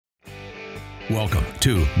Welcome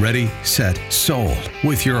to Ready, Set, Sold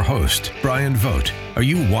with your host, Brian Vogt. Are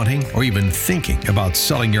you wanting or even thinking about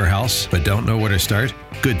selling your house but don't know where to start?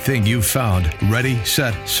 Good thing you found Ready,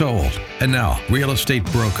 Set, Sold. And now, real estate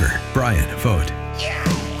broker, Brian Vogt.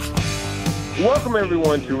 Welcome,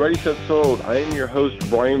 everyone, to Ready, Set, Sold. I am your host,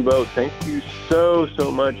 Brian Vogt. Thank you so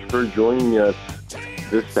much for joining us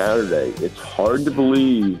this Saturday. It's hard to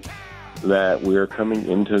believe that we are coming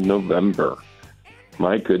into November.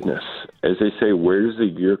 My goodness. As they say, where does the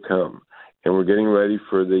year come? And we're getting ready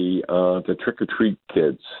for the trick-or-treat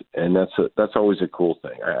kids, and that's always a cool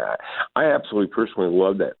thing. I absolutely personally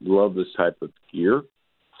love this type of gear,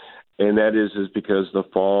 and that is because the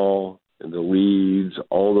fall and the leaves,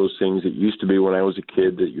 all those things that used to be when I was a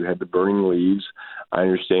kid that you had the burning leaves. I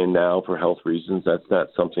understand now for health reasons that's not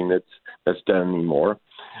something that's done anymore.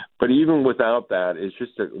 But even without that, it's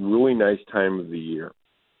just a really nice time of the year.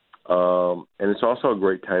 And it's also a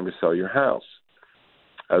great time to sell your house.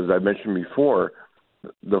 As I mentioned before,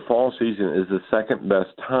 the fall season is the second best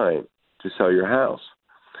time to sell your house.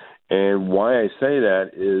 And why I say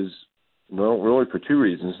that is, well, really for two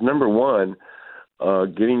reasons. Number one,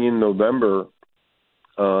 getting in November,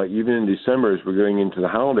 even in December, as we're going into the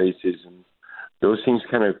holiday season, those things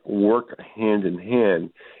kind of work hand in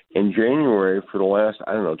hand. And January, for the last,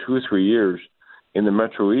 2 or 3 years in the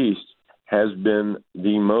Metro East, has been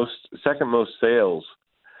the second most sales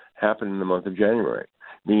happen in the month of January,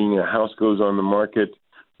 meaning a house goes on the market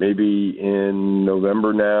maybe in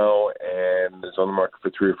November now and is on the market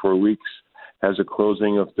for 3 or 4 weeks, has a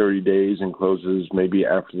closing of 30 days and closes maybe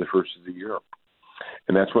after the first of the year.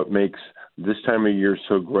 And that's what makes this time of year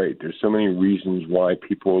so great. There's so many reasons why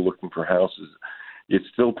people are looking for houses. It's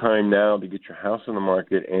still time now to get your house on the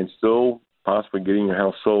market and still possibly getting your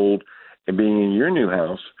house sold and being in your new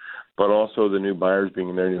house, but also the new buyers being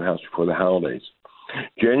in their new house before the holidays.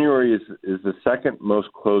 January is the second most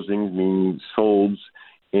closings, meaning solds,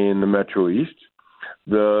 in the Metro East.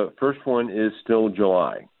 The first one is still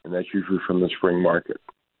July, and that's usually from the spring market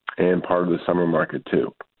and part of the summer market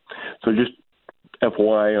too. So just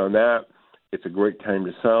FYI on that, it's a great time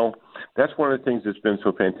to sell. That's one of the things that's been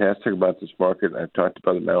so fantastic about this market. I've talked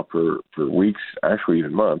about it now for weeks, actually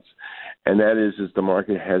even months, and that is the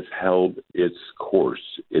market has held its course.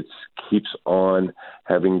 It keeps on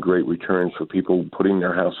having great returns for people putting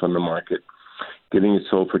their house on the market, getting it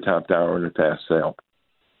sold for top dollar in a fast sale.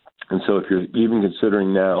 And so if you're even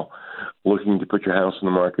considering now looking to put your house on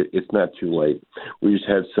the market, it's not too late. We just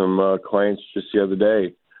had some clients just the other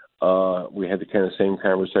day. We had the kind of same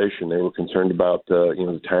conversation. They were concerned about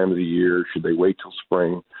the time of the year. Should they wait till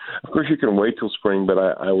spring? Of course, you can wait till spring, but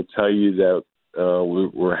I will tell you that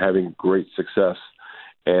we're having great success,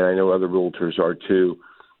 and I know other realtors are too,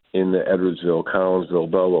 in the Edwardsville,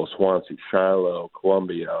 Collinsville, Belleville, Swansea, Shiloh,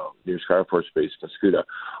 Columbia, near Skyport Space, Mascoutah.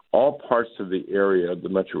 All parts of the area of the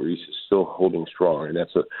Metro East is still holding strong, and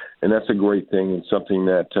that's a great thing and something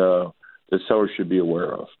that the sellers should be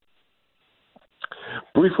aware of.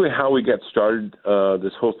 Briefly, how we got started,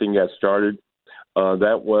 this whole thing got started,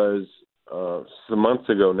 that was some months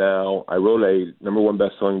ago now. I wrote a #1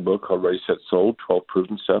 best-selling book called Ready, Set, Sold, 12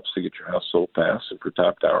 Proven Steps to Get Your House Sold Fast and for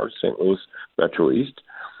Top Dollar, St. Louis, Metro East.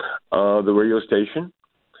 The radio station,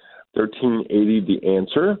 1380 The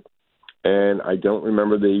Answer, and I don't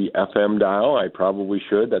remember the FM dial. I probably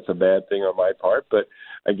should. That's a bad thing on my part, but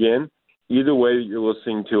again, either way that you're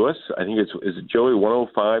listening to us, I think is it Joey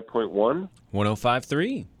 105.1?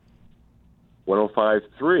 105.3.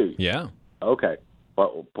 105.3. Yeah. Okay.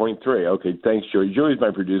 0.3. Okay. Thanks, Joey. Joey's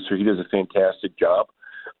my producer. He does a fantastic job.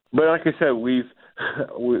 But like I said, we've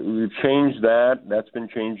changed that. That's been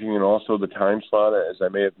changing, and also the time slot, as I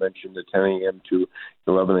may have mentioned, the 10 a.m. to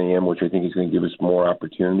 11 a.m., which I think is going to give us more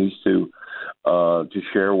opportunities to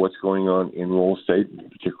share what's going on in real estate,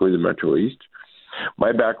 particularly the Metro East.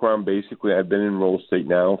 My background, basically, I've been in real estate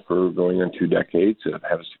now for going on 2 decades. I've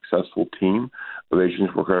had a successful team of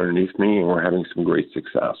agents working underneath me, and we're having some great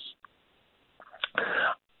success.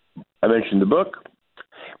 I mentioned the book.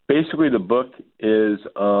 Basically, the book is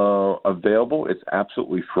available. It's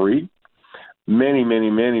absolutely free. Many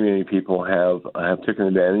people have taken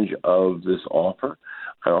advantage of this offer.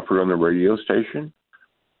 I offer it on the radio station.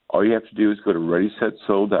 All you have to do is go to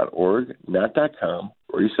ReadySetSold.org, not .com,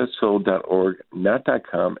 ReadySetSold.org, not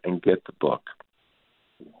 .com, and get the book.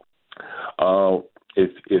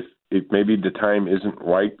 If maybe the time isn't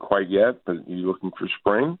right quite yet, but you're looking for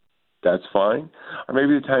spring, that's fine. Or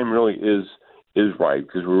maybe the time really is right,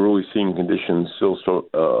 because we're really seeing conditions still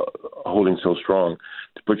holding so strong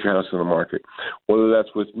to put your house on the market. Whether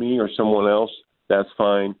that's with me or someone else, that's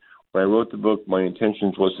fine. When I wrote the book, my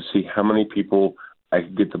intentions was to see how many people I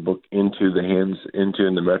could get the book into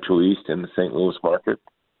in the Metro East and the St. Louis market,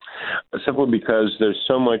 simply because there's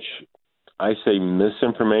so much, I say,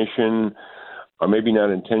 misinformation, or maybe not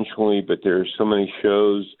intentionally, but there's so many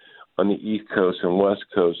shows on the East Coast and West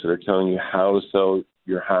Coast that are telling you how to sell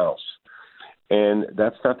your house. And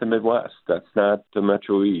that's not the Midwest. That's not the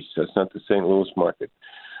Metro East. That's not the St. Louis market.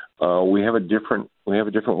 We have a different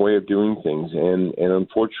way of doing things. And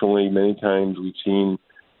unfortunately, many times we've seen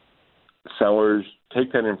sellers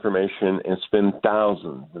take that information and spend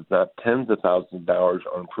thousands, if not tens of thousands of dollars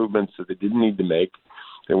on improvements that they didn't need to make.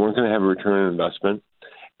 They weren't going to have a return on investment.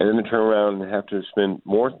 And then they turn around and have to spend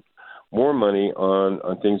more money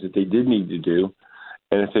on things that they did need to do.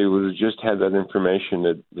 And if they would have just had that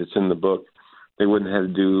information that's in the book, they wouldn't have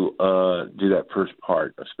to do that first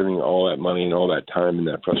part of spending all that money and all that time and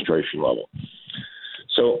that frustration level.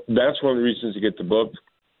 So that's one of the reasons to get the book.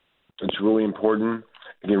 It's really important.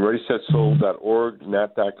 Again, ReadySetSold.org,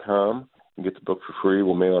 nat.com. You get the book for free.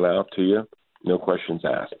 We'll mail it out to you. No questions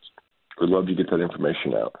asked. We'd love to get that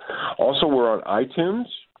information out. Also, we're on iTunes.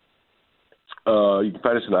 You can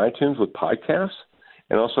find us on iTunes with podcasts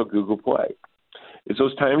and also Google Play. It's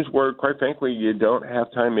those times where, quite frankly, you don't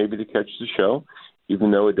have time maybe to catch the show,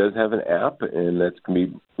 even though it does have an app, and that can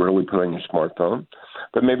be readily put on your smartphone.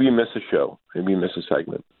 But maybe you miss a show. Maybe you miss a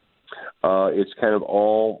segment. It's kind of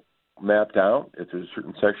all mapped out. If there's a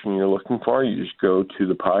certain section you're looking for, you just go to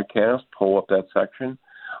the podcast, pull up that section,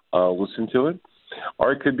 listen to it.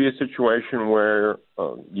 Or it could be a situation where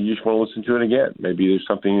you just want to listen to it again. Maybe there's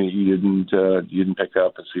something that you didn't pick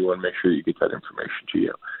up, and so you want to make sure you get that information to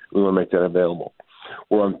you. We want to make that available.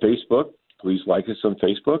 We're on Facebook. Please like us on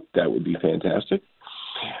Facebook. That would be fantastic.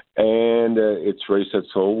 And it's Ready, Set,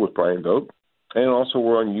 Sold with Brian Vogt. And also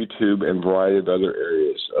we're on YouTube and a variety of other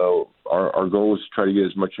areas. Our goal is to try to get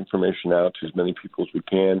as much information out to as many people as we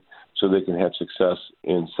can so they can have success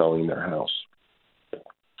in selling their house.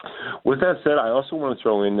 With that said, I also want to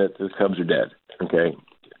throw in that the Cubs are dead. Okay,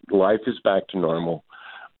 life is back to normal.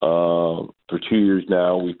 For 2 years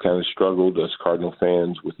now, we've kind of struggled as Cardinal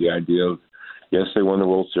fans with the idea of, yes, they won the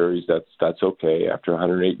World Series. That's okay. After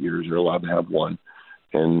 108 years, they're allowed to have one,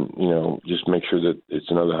 and just make sure that it's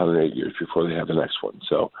another 108 years before they have the next one.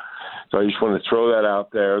 So I just want to throw that out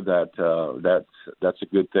there. That's a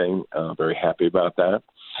good thing. Very happy about that.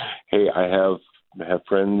 Hey, I have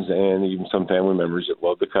friends and even some family members that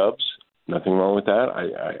love the Cubs. Nothing wrong with that.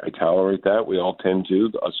 I tolerate that. We all tend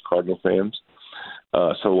to, us Cardinal fans.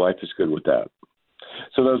 So life is good with that.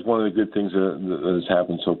 So that was one of the good things that has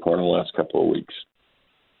happened so far in the last couple of weeks.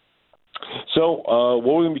 So what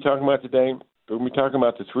we're going to be talking about today, we're going to be talking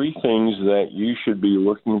about the three things that you should be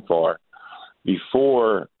looking for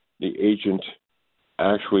before the agent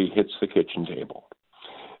actually hits the kitchen table.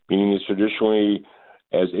 Meaning is traditionally,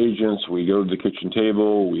 as agents, we go to the kitchen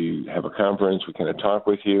table, we have a conference, we kind of talk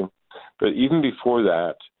with you. But even before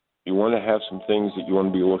that, you want to have some things that you want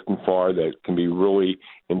to be looking for that can be really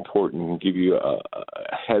important and give you a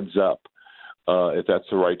heads up if that's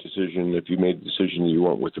the right decision, if you made the decision that you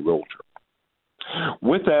went with the realtor.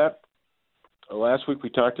 With that, last week we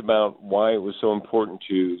talked about why it was so important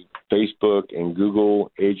to Facebook and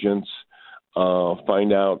Google agents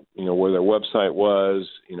find out, where their website was,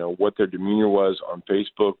 what their demeanor was on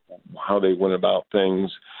Facebook, how they went about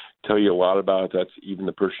things, tell you a lot about if that's even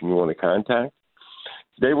the person you want to contact.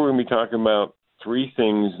 Today we're going to be talking about three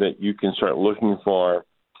things that you can start looking for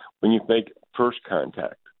when you make first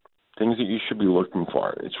contact, things that you should be looking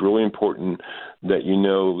for. It's really important that you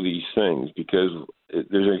know these things because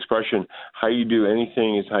there's an expression, how you do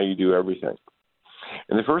anything is how you do everything.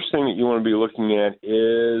 And the first thing that you want to be looking at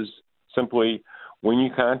is simply when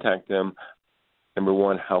you contact them, number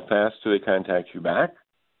one, how fast do they contact you back?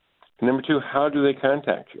 And number two, how do they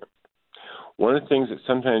contact you? One of the things that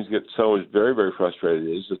sometimes gets sellers very, very frustrated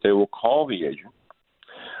is that they will call the agent.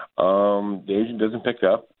 The agent doesn't pick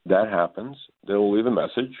up. That happens. They'll leave a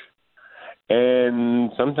message.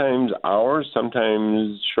 And sometimes hours,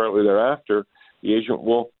 sometimes shortly thereafter, the agent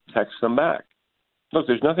will text them back. Look,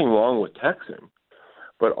 there's nothing wrong with texting,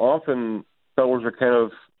 but often sellers are kind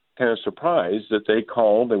of surprised that they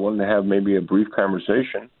called. They wanted to have maybe a brief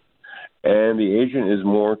conversation, and the agent is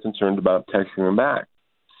more concerned about texting them back.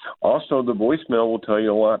 Also, the voicemail will tell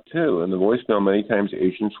you a lot, too. And the voicemail, many times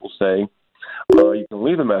agents will say, you can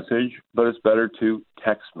leave a message, but it's better to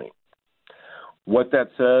text me. What that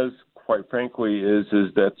says, quite frankly, is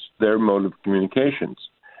that's their mode of communications.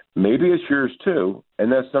 Maybe it's yours, too,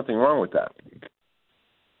 and there's nothing wrong with that.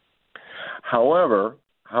 However,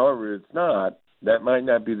 it's not. That might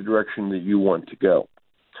not be the direction that you want to go.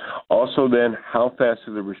 Also, then, how fast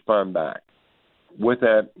do they respond back? with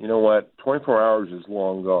that, you know what, 24 hours is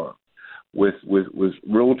long gone. With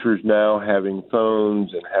realtors now having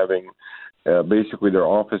phones and having basically their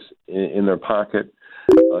office in their pocket,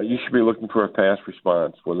 you should be looking for a fast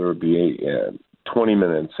response, whether it be 20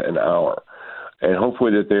 minutes, an hour, and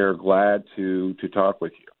hopefully that they are glad to talk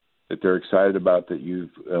with you, that they're excited about that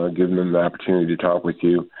you've given them the opportunity to talk with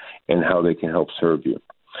you and how they can help serve you.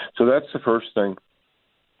 So that's the first thing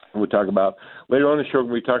we'll talk about. Later on in the show,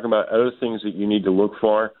 we'll be talking about other things that you need to look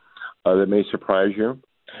for that may surprise you.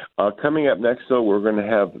 Coming up next, though, we're going to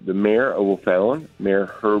have the mayor of O'Fallon, Mayor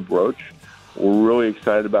Herb Roach. We're really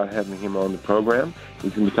excited about having him on the program.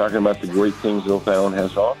 He's going to be talking about the great things that O'Fallon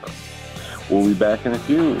has to offer. We'll be back in a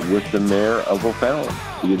few with the mayor of O'Fallon.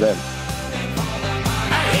 See you then.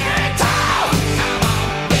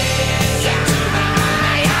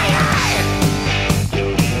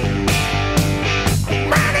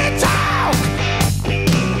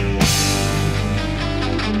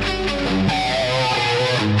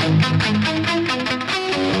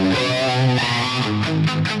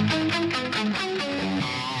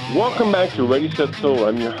 Welcome back to Ready, Set, Sold.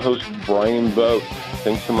 I'm your host, Brian Vogt.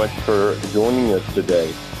 Thanks so much for joining us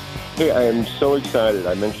today. Hey, I am so excited.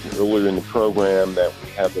 I mentioned earlier in the program that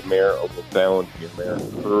we have the mayor of O'Fallon here, Mayor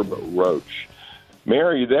Herb Roach. Mayor,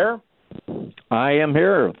 are you there? I am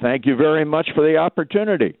here. Thank you very much for the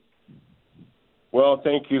opportunity. Well,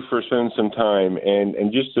 thank you for spending some time.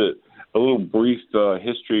 And just a little brief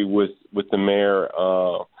history with the mayor,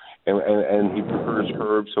 and he prefers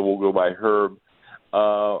Herb, so we'll go by Herb.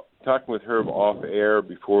 Talking with Herb off air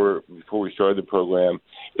before we started the program,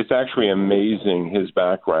 it's actually amazing, his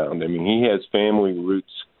background. I mean, he has family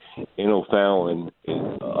roots in O'Fallon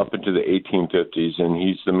up into the 1850s, and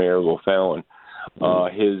he's the mayor of O'Fallon.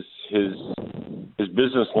 His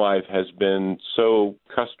business life has been so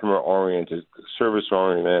customer oriented, service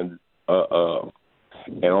oriented,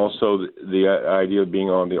 and also the idea of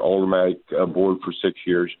being on the Aldermanic board for 6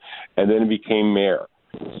 years, and then he became mayor.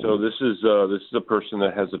 So this is a person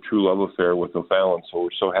that has a true love affair with O'Fallon. So we're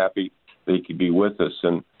so happy that he could be with us.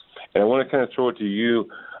 And I want to kind of throw it to you,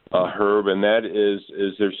 Herb, and that is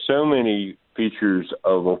there's so many features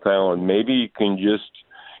of O'Fallon. Maybe you can just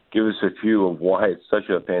give us a few of why it's such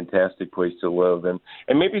a fantastic place to live, and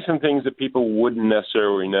maybe some things that people wouldn't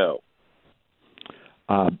necessarily know.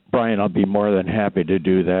 Brian, I'll be more than happy to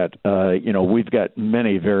do that. We've got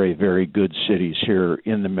many very, very good cities here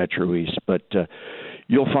in the Metro East, but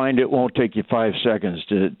you'll find it won't take you 5 seconds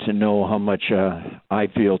to know how much I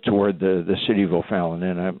feel toward the city of O'Fallon,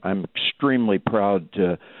 and I'm extremely proud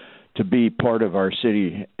to be part of our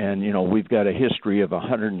city. And we've got a history of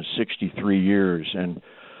 163 years, and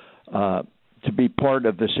to be part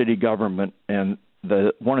of the city government. And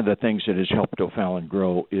one of the things that has helped O'Fallon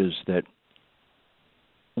grow is that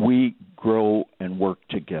we grow and work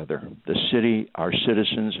together. The city, our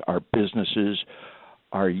citizens, our businesses,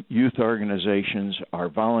 our youth organizations, our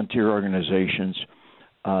volunteer organizations,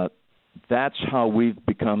 that's how we've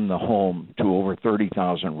become the home to over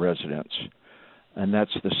 30,000 residents. And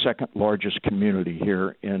that's the second largest community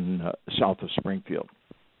here in south of Springfield.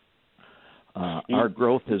 Our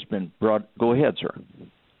growth has been broad. Go ahead, sir.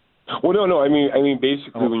 Well, no. I mean,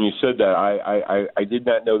 basically, when you said that, I did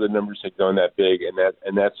not know the numbers had gone that big,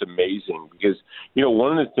 and that's amazing because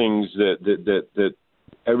one of the things that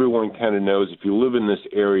everyone kind of knows if you live in this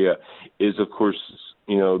area is, of course,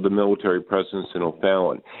 the military presence in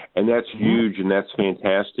O'Fallon, and that's huge and that's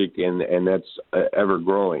fantastic and that's ever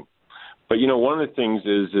growing. But one of the things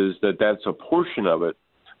is that's a portion of it.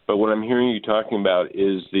 But what I'm hearing you talking about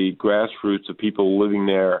is the grassroots of people living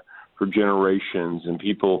there for generations and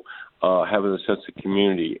people having a sense of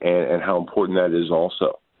community and how important that is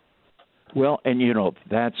also. Well, and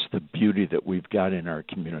that's the beauty that we've got in our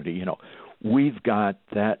community. We've got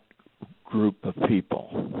that group of people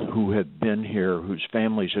who have been here, whose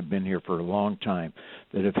families have been here for a long time,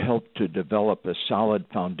 that have helped to develop a solid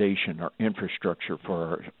foundation or infrastructure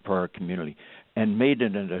for our community and made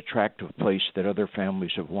it an attractive place that other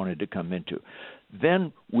families have wanted to come into.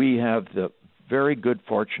 Then we have the very good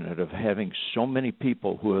fortunate of having so many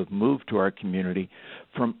people who have moved to our community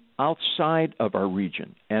from outside of our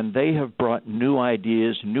region, and they have brought new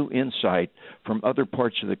ideas, new insight from other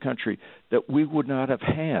parts of the country that we would not have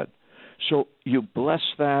had. So you bless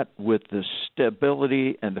that with the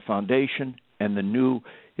stability and the foundation, and the new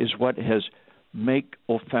is what has made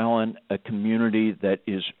O'Fallon a community that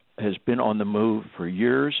has been on the move for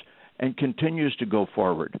years and continues to go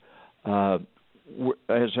forward.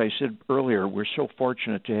 As I said earlier, we're so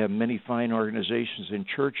fortunate to have many fine organizations and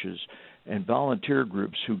churches and volunteer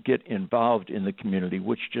groups who get involved in the community,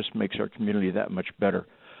 which just makes our community that much better.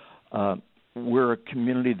 we're a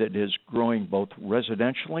community that is growing both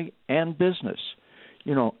residentially and business.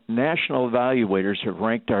 National evaluators have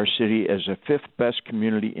ranked our city as the 5th best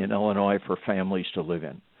community in Illinois for families to live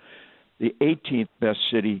in, the 18th best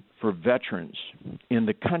city for veterans in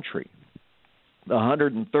the country, the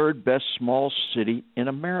 103rd best small city in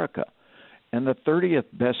America, and the 30th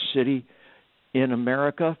best city in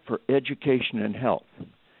America for education and health.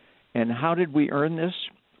 And how did we earn this?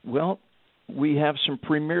 Well, we have some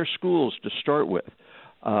premier schools to start with.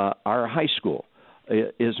 Our high school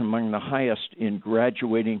is among the highest in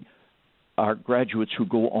graduating our graduates who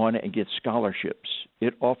go on and get scholarships.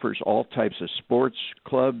 It offers all types of sports,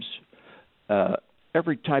 clubs,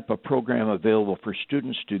 every type of program available for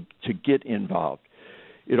students to get involved.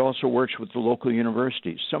 It also works with the local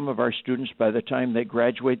universities. Some of our students, by the time they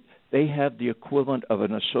graduate, they have the equivalent of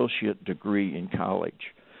an associate degree in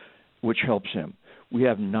college, which helps them. We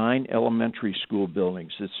have 9 elementary school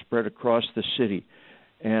buildings that spread across the city.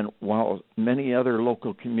 And while many other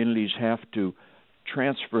local communities have to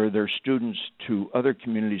transfer their students to other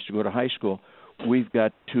communities to go to high school, we've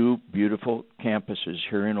got 2 beautiful campuses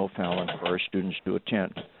here in O'Fallon for our students to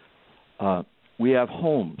attend. We have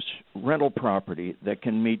homes, rental property that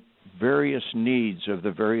can meet various needs of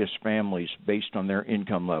the various families based on their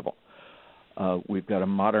income level. We've got a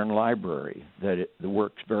modern library that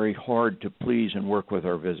works very hard to please and work with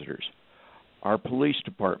our visitors. Our police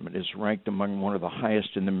department is ranked among one of the highest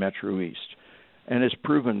in the Metro East and is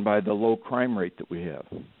proven by the low crime rate that we have.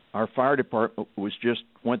 Our fire department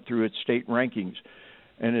went through its state rankings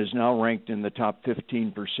and is now ranked in the top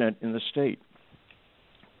 15% in the state.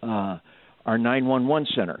 Our 911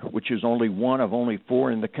 center, which is only one of only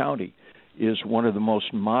 4 in the county, is one of the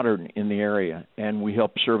most modern in the area, and we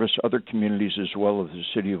help service other communities as well as the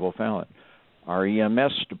city of O'Fallon. Our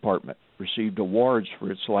EMS department received awards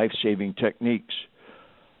for its life-saving techniques.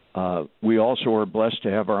 We also are blessed to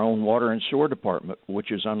have our own water and sewer department,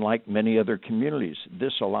 which is unlike many other communities.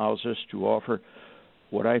 This allows us to offer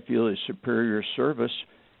what I feel is superior service.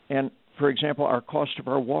 And, for example, our cost of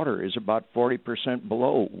our water is about 40%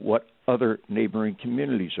 below what other neighboring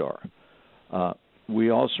communities are. We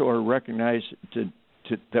also are recognized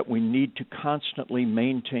that we need to constantly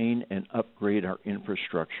maintain and upgrade our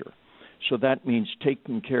infrastructure. So that means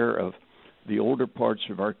taking care of the older parts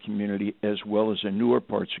of our community as well as the newer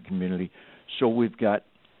parts of the community. So we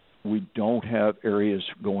don't have areas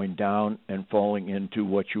going down and falling into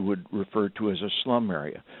what you would refer to as a slum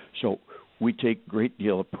area. So we take a great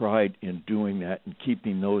deal of pride in doing that and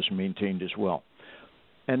keeping those maintained as well.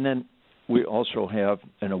 And then we also have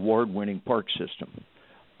an award-winning park system,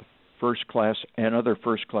 first-class and other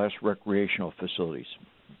first-class recreational facilities.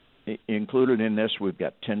 Included in this, we've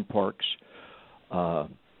got 10 parks,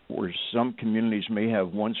 where some communities may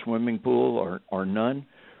have 1 swimming pool or none.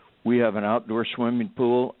 We have an outdoor swimming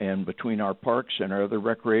pool, and between our parks and our other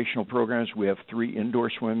recreational programs, we have 3 indoor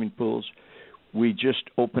swimming pools. We just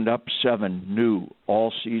opened up 7 new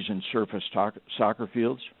all-season surface soccer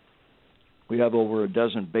fields. We have over a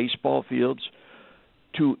dozen baseball fields,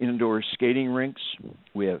 2 indoor skating rinks.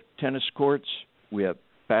 We have tennis courts. We have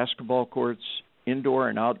basketball courts, indoor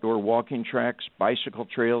and outdoor walking tracks, bicycle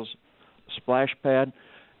trails, splash pad,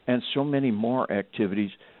 and so many more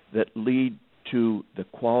activities that lead to the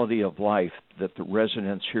quality of life that the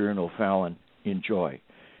residents here in O'Fallon enjoy.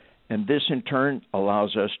 And this, in turn,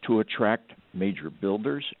 allows us to attract major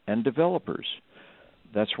builders and developers.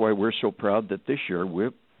 That's why we're so proud that this year we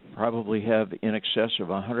probably have in excess of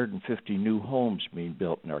 150 new homes being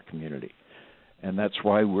built in our community. And that's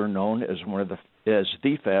why we're known as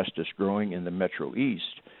the fastest growing in the Metro East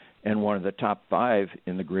and one of the top 5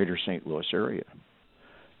 in the greater St. Louis area.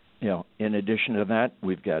 In addition to that,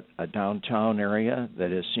 we've got a downtown area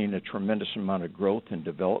that has seen a tremendous amount of growth and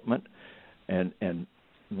development, and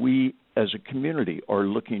we as a community are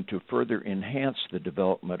looking to further enhance the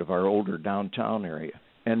development of our older downtown area.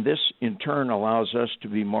 And this, in turn, allows us to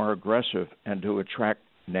be more aggressive and to attract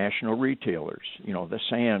national retailers, the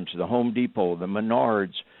Sam's, the Home Depot, the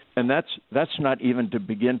Menards. And that's not even to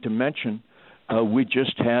begin to mention, we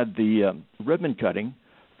just had the ribbon cutting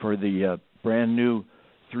for the brand new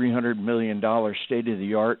 $300 million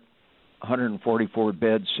state-of-the-art,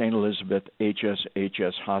 144-bed St. Elizabeth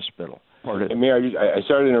HSHS Hospital. And Mayor, I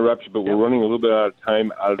started to interrupt you, but we're running a little bit out of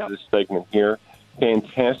time out of this segment here.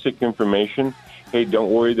 Fantastic information. Hey,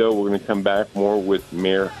 don't worry, though. We're going to come back more with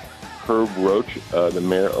Mayor Herb Roach, the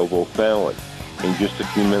mayor of O'Fallon, in just a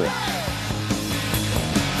few minutes.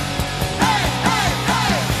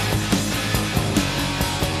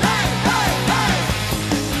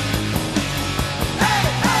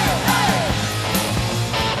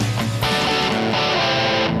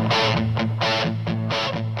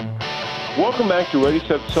 Welcome back to Ready,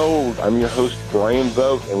 Set, Sold. I'm your host, Brian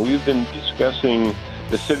Vogt, and we've been discussing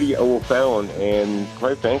the city of O'Fallon and,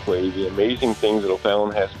 quite frankly, the amazing things that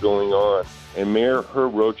O'Fallon has going on. And Mayor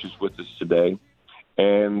Herb Roach is with us today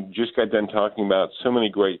and just got done talking about so many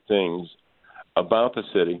great things about the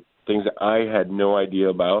city, things that I had no idea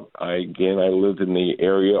about. I lived in the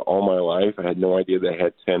area all my life. I had no idea they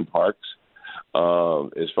had 10 parks.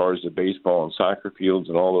 As far as the baseball and soccer fields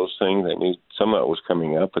and all those things, I knew some of it was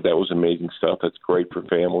coming up, but that was amazing stuff. That's great for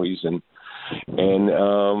families and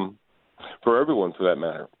for everyone, for that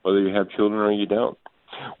matter, whether you have children or you don't.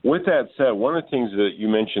 With that said, one of the things that you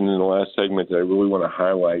mentioned in the last segment that I really want to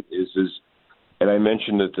highlight is and I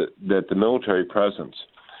mentioned that the military presence,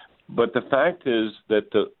 but the fact is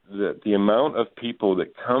that the amount of people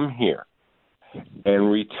that come here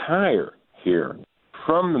and retire here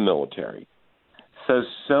from the military says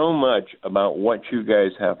so much about what you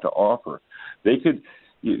guys have to offer. The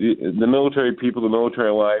military people, the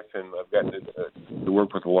military life, and I've gotten to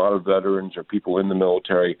work with a lot of veterans or people in the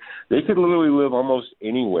military, they could literally live almost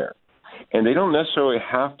anywhere. And they don't necessarily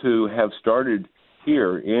have to have started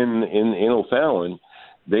here in O'Fallon.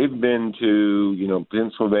 They've been to,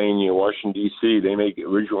 Pennsylvania, Washington, D.C. They may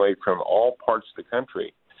originate from all parts of the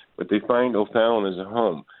country, but they find O'Fallon as a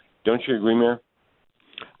home. Don't you agree, Mayor?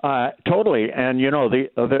 Totally, and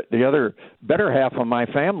the other better half of my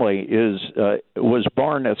family was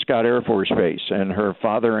born at Scott Air Force Base, and her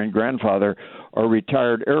father and grandfather are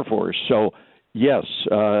retired Air Force. So yes,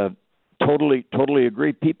 totally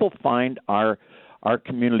agree. People find our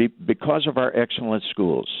community because of our excellent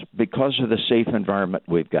schools, because of the safe environment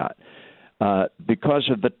we've got, because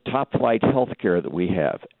of the top flight health care that we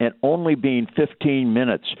have, and only being 15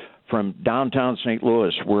 minutes from downtown St.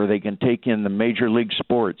 Louis, where they can take in the major league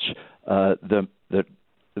sports, the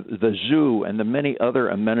zoo, and the many other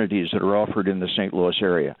amenities that are offered in the St. Louis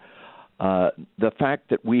area. The fact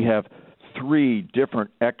that we have 3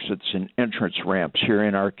 different exits and entrance ramps here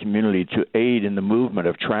in our community to aid in the movement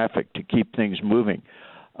of traffic, to keep things moving.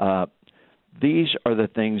 These are the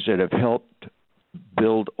things that have helped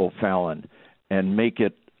build O'Fallon and make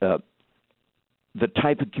it the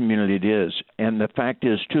type of community it is. And the fact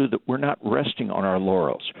is, too, that we're not resting on our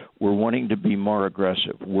laurels. We're wanting to be more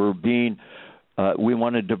aggressive. We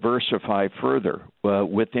want to diversify further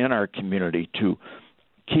within our community to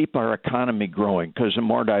keep our economy growing, because the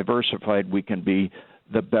more diversified we can be,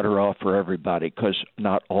 the better off for everybody, because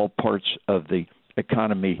not all parts of the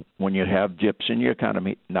economy, when you have dips in the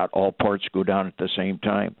economy, not all parts go down at the same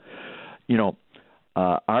time.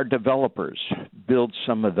 Our developers build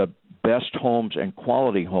some of the best homes and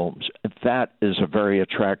quality homes. That is a very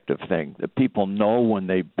attractive thing. The people know when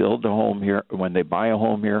they build a home here, when they buy a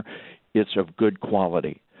home here, it's of good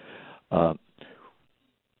quality. I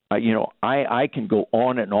can go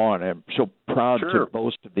on and on. I'm so proud to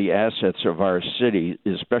boast of the assets of our city,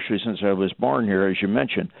 especially since I was born here, as you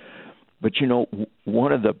mentioned. But,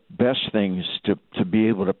 one of the best things to be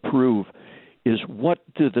able to prove is, what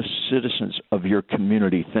do the citizens of your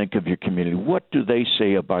community think of your community? What do they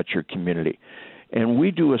say about your community? And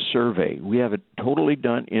we do a survey. We have it totally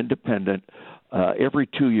done independent every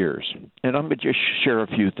 2 years. And I'm going to just share a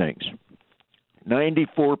few things.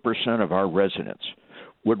 94% of our residents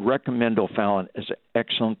would recommend O'Fallon as an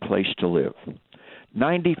excellent place to live.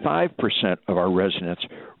 95% of our residents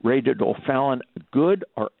rated O'Fallon a good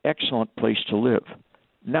or excellent place to live.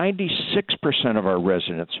 96% of our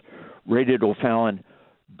residents rated O'Fallon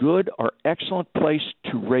good or excellent place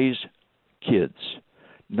to raise kids.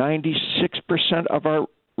 96% of our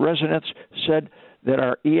residents said that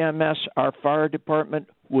our EMS, our fire department,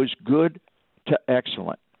 was good to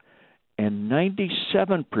excellent. And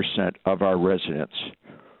 97% of our residents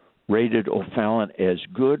rated O'Fallon as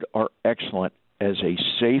good or excellent as a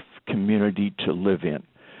safe community to live in.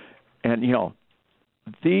 And,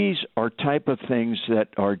 these are type of things that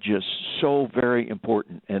are just so very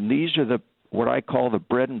important. And these are what I call the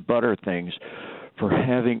bread and butter things for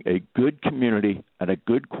having a good community and a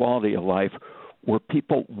good quality of life, where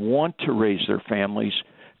people want to raise their families,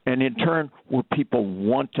 and in turn, where people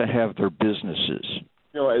want to have their businesses.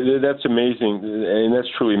 That's amazing, and that's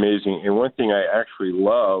truly amazing. And one thing I actually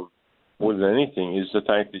love more than anything is the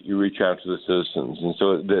fact that you reach out to the citizens. And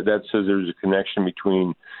so that says there's a connection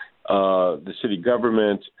between the city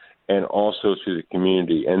government and also to the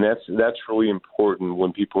community. And that's really important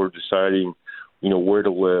when people are deciding, where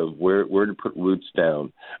to live, where to put roots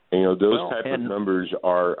down. And, those type of numbers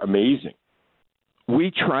are amazing.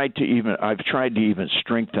 I've tried to even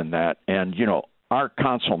strengthen that. And, our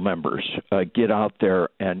council members get out there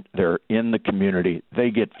and they're in the community.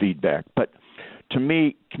 They get feedback. But to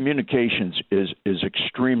me, communications is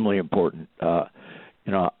extremely important.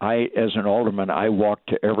 I, as an alderman, I walk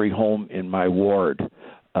to every home in my ward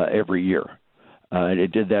every year. I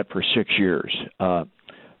did that for 6 years.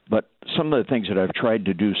 But some of the things that I've tried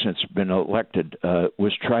to do since I've been elected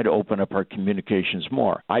was try to open up our communications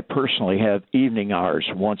more. I personally have evening hours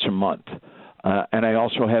once a month, and I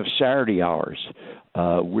also have Saturday hours.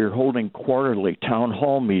 We're holding quarterly town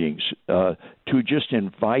hall meetings to just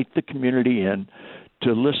invite the community in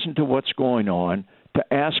to listen to what's going on,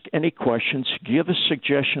 to ask any questions, give us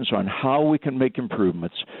suggestions on how we can make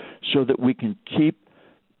improvements so that we can keep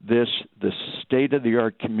the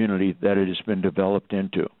state-of-the-art community that it has been developed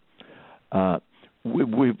into.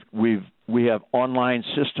 We have online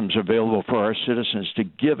systems available for our citizens to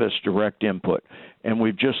give us direct input, and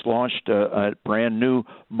we've just launched a brand new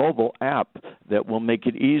mobile app that will make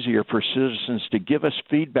it easier for citizens to give us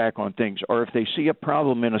feedback on things, or if they see a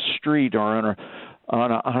problem in a street or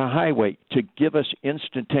on a highway, to give us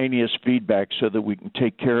instantaneous feedback so that we can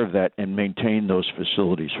take care of that and maintain those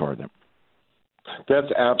facilities for them.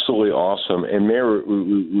 That's absolutely awesome. And Mayor,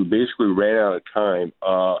 we basically ran out of time.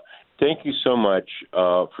 Thank you so much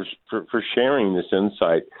for sharing this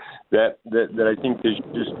insight. That I think is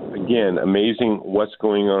just, again, amazing what's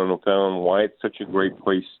going on in O'Fallon, why it's such a great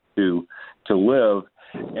place to live.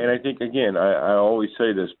 And I think, again, I always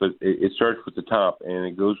say this, but it starts with the top, and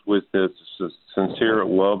it goes with this sincere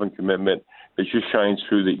love and commitment that just shines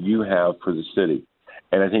through that you have for the city.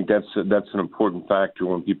 And I think that's an important factor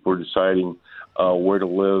when people are deciding where to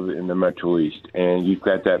live in the Metro East, and you've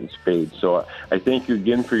got that in spades. So I thank you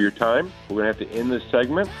again for your time. We're going to have to end this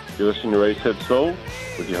segment. You're listening to Ready, Set, Sold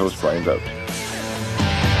with your host, Brian Vogt.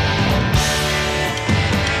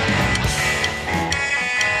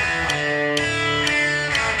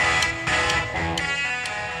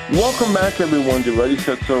 Welcome back, everyone, to Ready,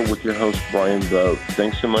 Set, Sold with your host, Brian Vogt.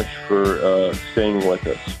 Thanks so much for staying with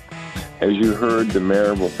us. As you heard the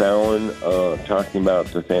mayor of O'Fallon talking about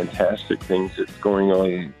the fantastic things that's going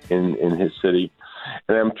on in his city,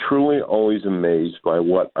 and I'm truly always amazed by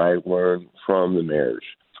what I learned from the mayors.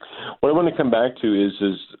 What I want to come back to is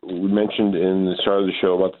we mentioned in the start of the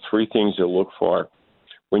show about the three things to look for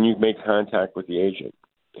when you make contact with the agent.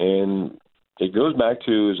 And it goes back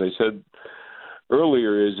to, as I said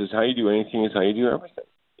earlier, is how you do anything is how you do everything.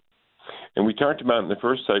 And we talked about in the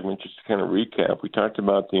first segment, just to kind of recap, we talked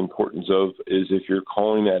about the importance of is if you're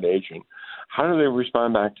calling that agent, how do they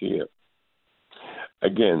respond back to you?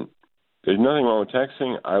 Again, there's nothing wrong with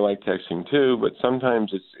texting. I like texting too, but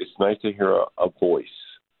sometimes it's nice to hear a voice.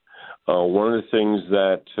 One of the things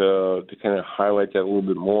that, to kind of highlight that a little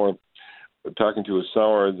bit more, talking to a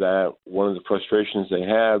seller, that one of the frustrations they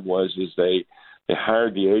had was they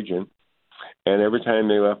hired the agent, and every time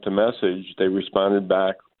they left a message, they responded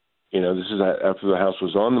back. This is after the house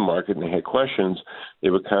was on the market and they had questions, they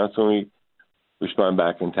would constantly respond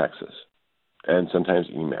back in Texas and sometimes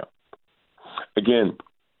email. Again,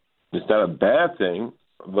 it's not a bad thing,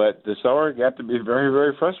 but the seller got to be very,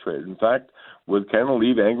 very frustrated. In fact, would kind of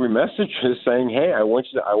leave angry messages saying, hey, I want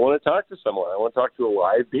to talk to someone. I want to talk to a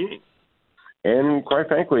live being. And quite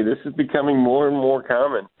frankly, this is becoming more and more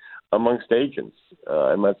common amongst agents.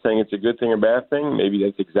 I'm not saying it's a good thing or bad thing. Maybe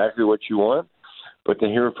that's exactly what you want. But to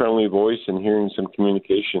hear a friendly voice and hearing some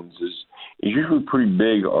communications is usually pretty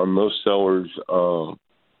big on most sellers'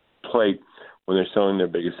 plate when they're selling their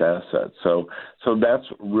biggest asset. So that's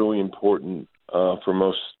really important for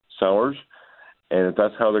most sellers. And if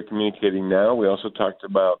that's how they're communicating now, we also talked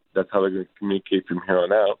about that's how they're going to communicate from here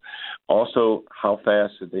on out. Also, how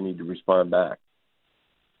fast do they need to respond back?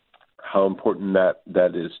 How important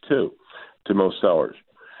that is, too, to most sellers.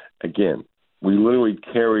 Again, we literally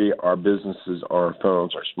carry our businesses on our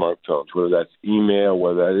phones, our smartphones, whether that's email,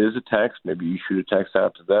 whether that is a text. Maybe you shoot a text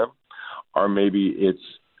out to them, or maybe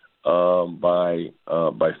it's by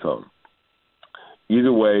phone.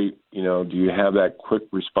 Either way, do you have that quick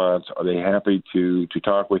response? Are they happy to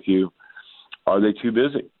talk with you? Are they too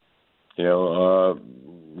busy?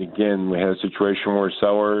 Again, we had a situation where a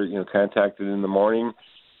seller, contacted in the morning,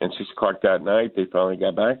 and 6 o'clock that night, they finally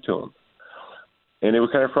got back to them. And they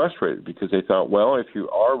were kind of frustrated because they thought, well, if you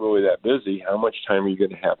are really that busy, how much time are you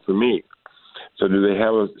going to have for me? So do they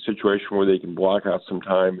have a situation where they can block out some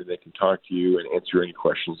time and they can talk to you and answer any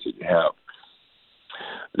questions that you have?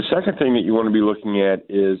 The second thing that you want to be looking at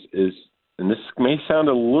is, and this may sound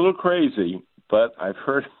a little crazy, but I've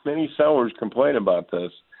heard many sellers complain about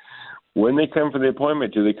this. When they come for the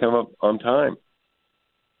appointment, do they come up on time?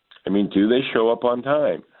 Do they show up on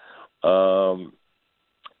time?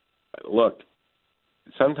 Look,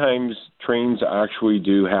 sometimes trains actually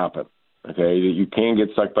do happen. okay, that you can get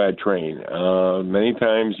stuck by a train. Many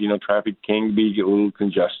times, traffic can be a little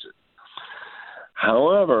congested.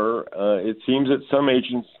 However, it seems that some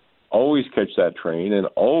agents always catch that train and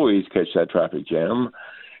always catch that traffic jam,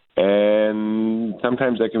 and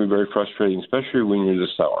sometimes that can be very frustrating, especially when you're the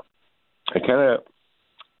seller.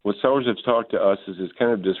 What sellers have talked to us is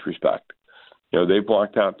kind of disrespect. They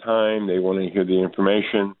blocked out time. They want to hear the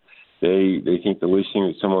information. They think the least thing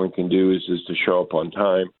that someone can do is to show up on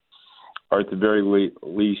time, or at the very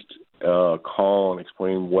least call and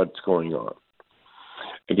explain what's going on.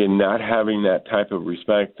 Again, not having that type of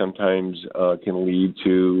respect sometimes can lead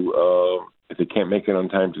to, if they can't make it on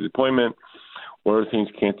time to the appointment, what other things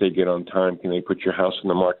can't they get on time? Can they put your house on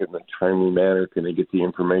the market in a timely manner? Can they get the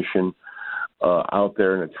information out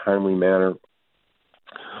there in a timely manner?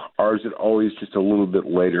 Or is it always just a little bit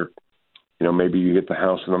later? Maybe you get the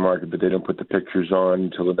house on the market, but they don't put the pictures on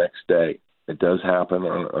until the next day. It does happen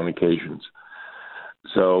on occasions.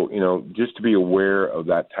 So, just to be aware of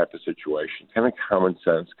that type of situation, kind of common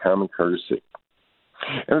sense, common courtesy.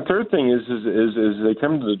 And the third thing is they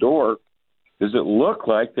come to the door, does it look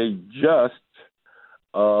like they just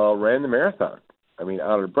ran the marathon? I mean,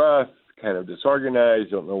 out of breath, kind of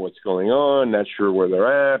disorganized, don't know what's going on, not sure where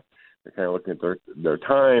they're at. They're kind of looking at their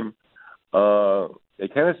time.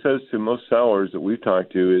 It kind of says to most sellers that we've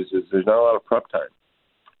talked to is there's not a lot of prep time.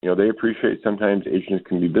 They appreciate sometimes agents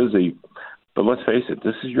can be busy, but let's face it,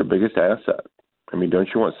 this is your biggest asset. I mean, don't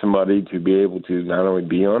you want somebody to be able to not only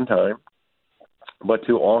be on time, but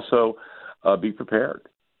to also be prepared?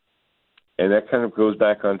 And that kind of goes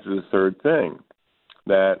back onto the third thing,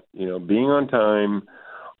 that, being on time,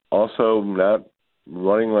 also not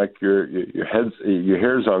running like your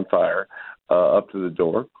hair's on fire up to the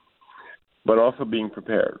door, but also being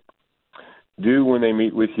prepared. Do, when they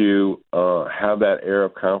meet with you, have that air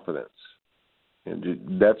of confidence.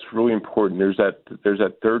 And that's really important. There's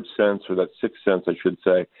that third sense, or that sixth sense, I should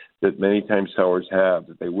say, that many times sellers have,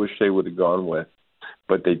 that they wish they would have gone with,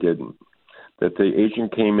 but they didn't. That the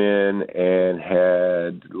agent came in and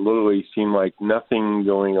had literally seemed like nothing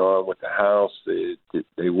going on with the house.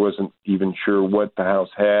 They wasn't even sure what the house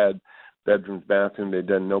had, bedrooms, bathroom. They'd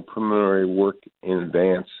done no preliminary work in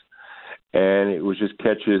advance. And it was just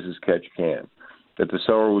catch as catch can. That the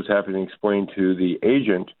seller was having to explain to the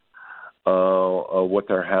agent what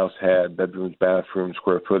their house had, bedrooms, bathrooms,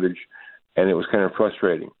 square footage, and it was kind of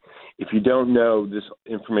frustrating. If you don't know, this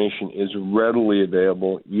information is readily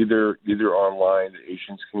available either online that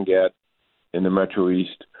agents can get in the Metro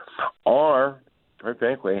East, or, quite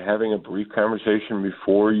frankly, having a brief conversation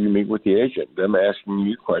before you meet with the agent, them asking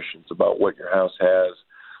you questions about what your house has,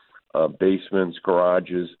 basements,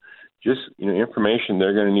 garages, just information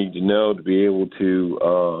they're going to need to know to be able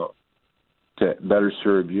to better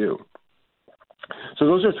serve you. So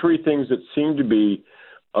those are three things that seem to be,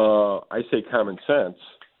 I say, common sense,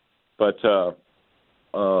 but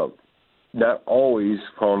not always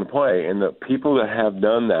fall into play. And the people that have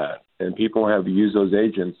done that and people have used those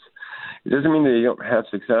agents, it doesn't mean they don't have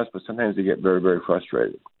success, but sometimes they get very, very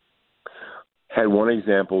frustrated. Had one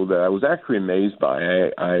example that I was actually amazed by.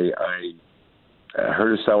 I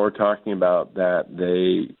heard a seller talking about that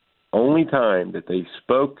the only time that they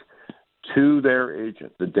spoke to their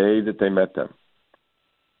agent, the day that they met them,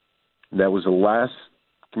 that was the last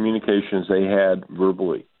communications they had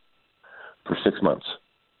verbally for 6 months.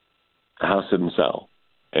 The house didn't sell.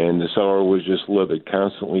 And the seller was just livid,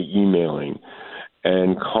 constantly emailing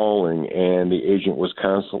and calling, and the agent was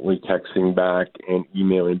constantly texting back and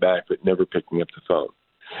emailing back, but never picking up the phone.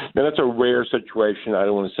 Now, that's a rare situation. I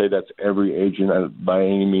don't want to say that's every agent by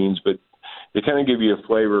any means, but they kind of give you a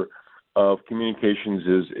flavor of communications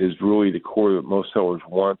is really the core that most sellers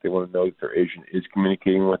want. They want to know that their agent is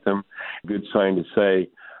communicating with them. Good sign to say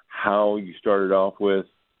how you started off with,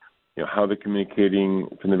 how they're communicating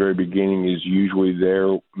from the very beginning is usually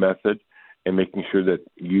their method, and making sure that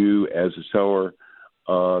you as a seller,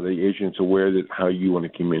 the agent's aware that how you want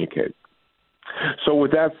to communicate. So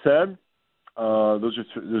with that said, those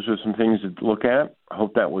are some things to look at. I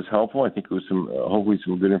hope that was helpful. I think it was hopefully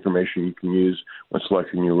some good information you can use when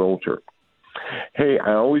selecting your realtor. Hey,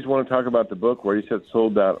 I always want to talk about the book,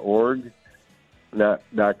 ReadySetSold.org.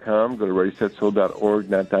 .com. Go to ReadySetSold.org,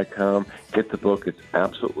 not.com. Get the book. It's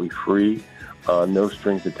absolutely free. No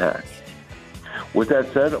strings attached. With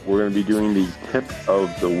that said, we're going to be doing the tip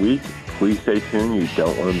of the week. Please stay tuned. You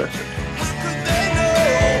don't want to miss it.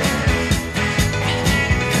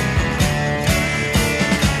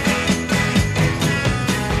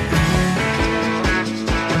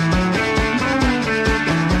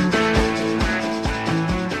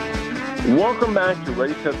 Welcome back to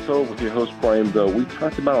Ready, Set, Sold with your host, Brian Vogt. We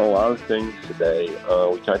talked about a lot of things today.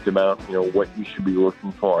 We talked about, what you should be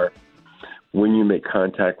looking for when you make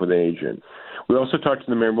contact with an agent. We also talked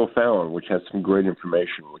to the Maribel Fallon, which has some great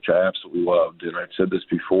information, which I absolutely loved. And I've said this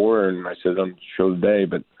before, and I said it on the show today,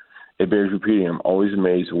 but it bears repeating. I'm always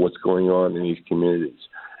amazed at what's going on in these communities.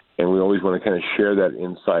 And we always want to kind of share that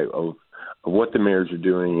insight of what the mayors are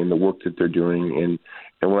doing and the work that they're doing.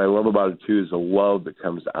 And what I love about it, too, is the love that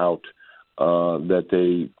comes out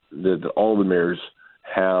that all the mayors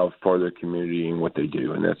have for their community and what they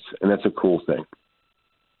do. And that's a cool thing,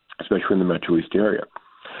 especially in the Metro East area.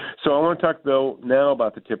 So I want to talk, though, now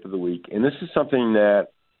about the tip of the week. And this is something that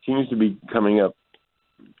seems to be coming up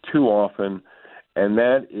too often, and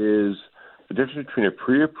that is the difference between a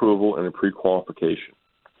pre-approval and a pre-qualification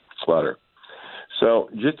letter. So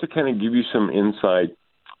just to kind of give you some insight,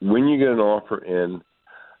 when you get an offer in,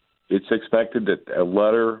 it's expected that a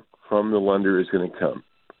letter from the lender is going to come.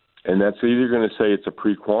 And that's either going to say it's a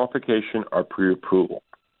pre-qualification or pre-approval.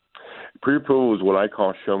 Pre-approval is what I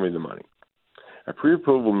call show me the money. A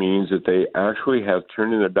pre-approval means that they actually have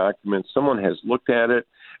turned in a document, someone has looked at it,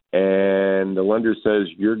 and the lender says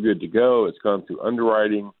you're good to go. It's gone through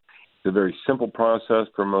underwriting. It's a very simple process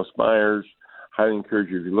for most buyers. Highly encourage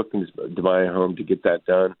you, if you're looking to buy a home, to get that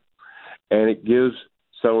done. And it gives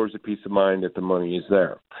sellers a peace of mind that the money is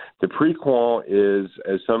there. The pre-qual is,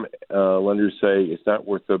 as some lenders say, it's not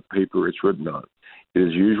worth the paper it's written on. It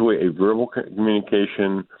is usually a verbal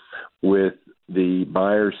communication with the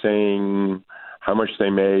buyer saying how much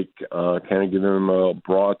they make, kind of give them a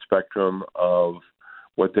broad spectrum of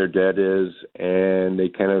what their debt is, and they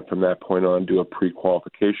kind of, from that point on, do a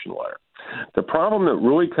pre-qualification letter. The problem that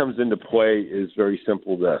really comes into play is very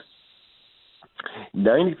simple this.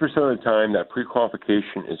 90% of the time, that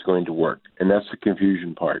pre-qualification is going to work, and that's the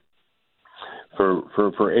confusion part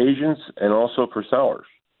for agents and also for sellers.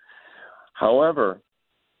 However,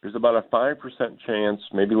 there's about a 5% chance,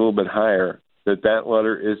 maybe a little bit higher, that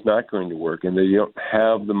letter is not going to work, and they don't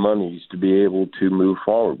have the monies to be able to move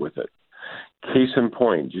forward with it. Case in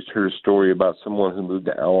point, just heard a story about someone who moved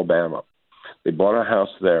to Alabama. They bought a house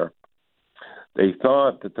there. They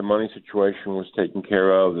thought that the money situation was taken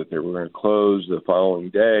care of, that they were going to close the following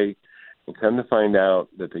day, and come to find out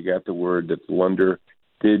that they got the word that the lender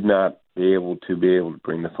did not be able to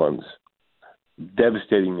bring the funds.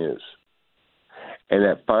 Devastating news. And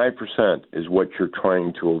that 5% is what you're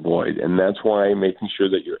trying to avoid. And that's why making sure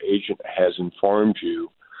that your agent has informed you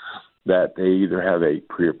that they either have a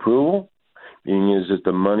pre-approval, meaning is that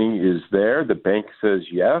the money is there, the bank says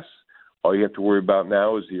yes. All you have to worry about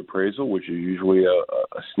now is the appraisal, which is usually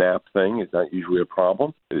a snap thing. It's not usually a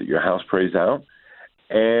problem. Your house prays out.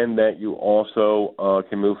 And that you also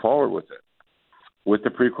can move forward with it. With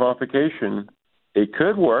the pre-qualification, it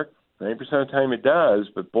could work. 90% of the time it does,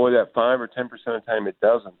 but boy, that 5 or 10% of the time it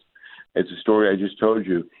doesn't. It's a story I just told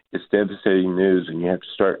you. It's devastating news, and you have to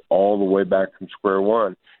start all the way back from square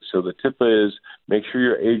one. So the tip is make sure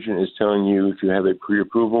your agent is telling you if you have a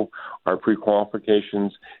pre-approval or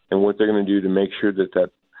pre-qualifications and what they're going to do to make sure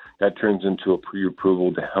that turns into a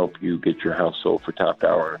pre-approval to help you get your house sold for top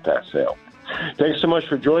dollar and a fast sale. Thanks so much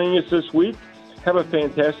for joining us this week. Have a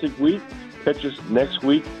fantastic week. Catch us next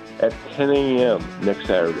week at 10 a.m. next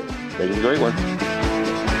Saturday. Make it a great one.